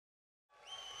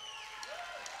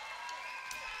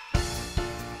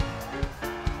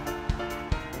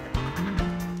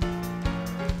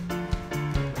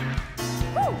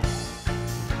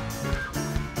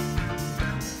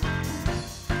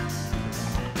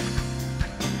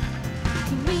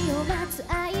待つ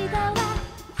間は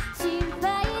心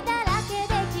配だらけ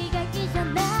で気が気じゃ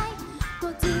ない。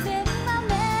突然雨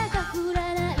が降ら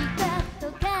ないか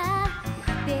とか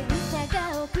電車が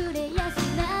遅れやし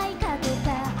ないかとか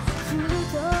周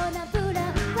到なプラン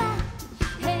は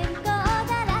変更だ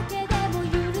らけでも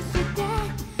許して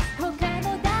他の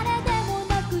誰でも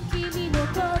なく君の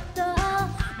こと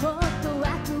をもっとワ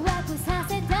クワクさ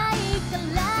せたいか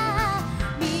ら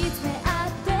見つめ合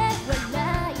って笑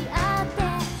い合って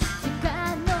時間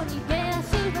の逃げ足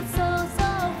がそうそ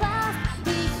うファスト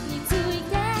位置につい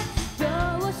て両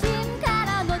親か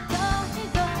らの声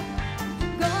が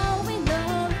Going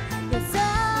on 予想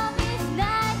にしな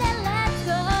いで Let's go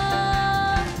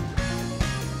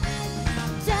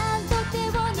ちゃんと手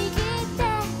を握って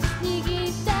握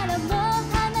ったらもう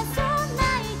離さな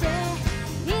いで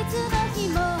いつの日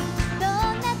もど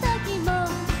んな時も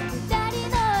二人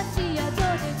の足跡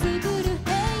で作る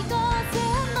平行線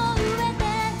の上で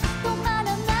止まら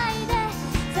ないで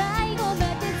最後ま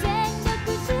で全力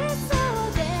疾走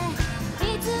で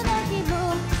いつの日も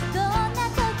どんな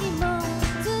時も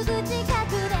すぐ近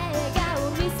くで笑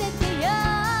顔見せてよ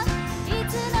い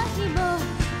つの日も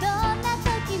どんな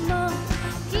時も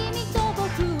君と僕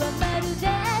はまるで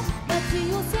街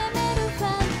を攻めるファ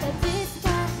ンタジスタ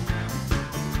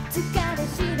疲れ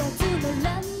知らずのラ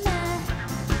ンナー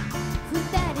二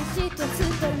人してス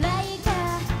トライカー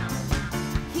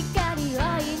光を追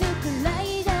い抜くライ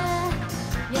ダー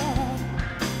Yeah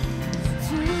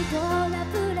周到な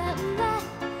プランは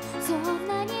そんな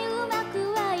にうまく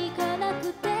はいかなく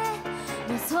て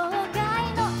予想外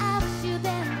のアクシデ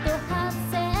ント発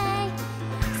生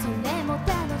それも楽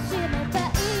しめば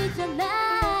いいじゃない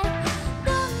ど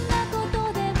んなこと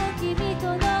でも君と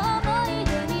の思い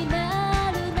出にな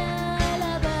るなら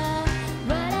ば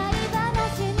笑い話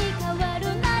に変わる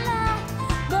なら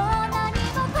もう何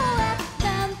も怖くな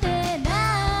んてな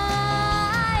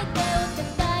い手を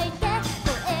叩いて声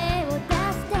を出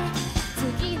して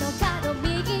次の角右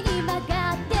に曲が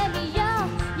ってみよ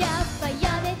うやっぱや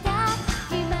めた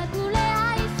気まぐれ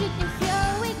愛して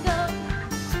Here we go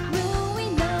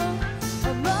Moving on 赴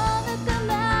く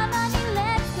ままに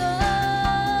Let's go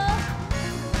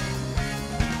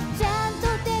ちゃんと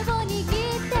手を握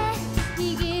って握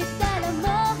ったらもう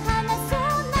離さ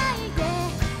ないで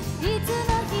いつ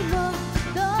の日も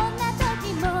どんな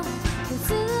時も普通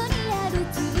に歩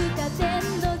通過点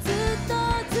のずっ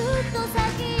と先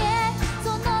へそ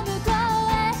の向こう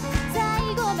へ最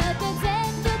後まで全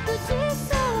力疾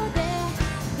走で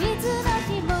いつの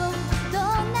日もど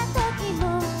んな時も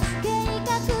計画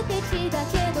的だ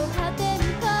けど破天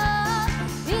荒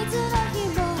いつの日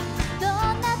もど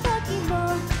んな時も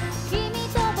君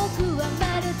と僕はま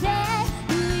るで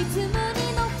唯一無二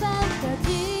のファンタジ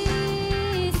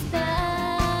スタ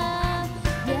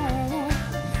Yeah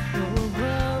Oh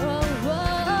oh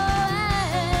oh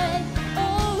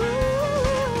oh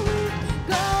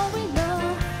Going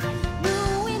on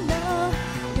Moving on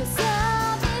予想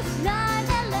にしないで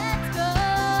Let's go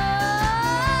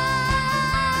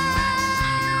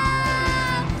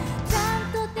ちゃ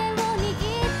んと手を握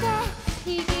って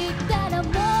握ったらも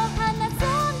う離さ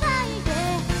ないで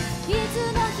いつ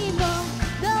の日も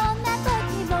どんな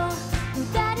時も二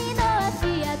人の足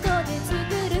跡で作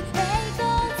る平行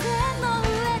線の上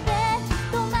で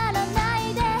止まらない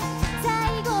で最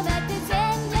後まで全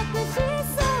力疾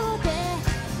走で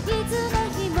いつの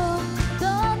日もど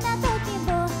んな時も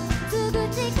すぐ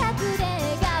近くで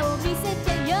笑顔見せて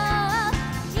よ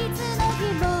いつの日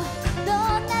もど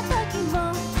んな時も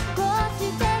こうし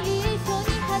て一緒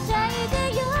にはしゃいで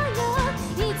よ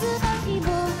いつの日も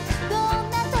どん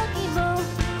な時も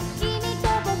君と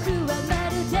僕はま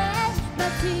るで街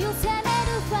を攻め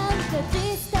るファンタジ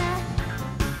スタ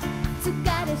疲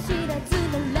れ知らず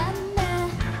のランナー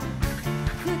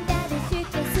二人し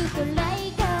てストラ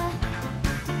イカー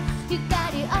光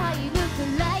を追い抜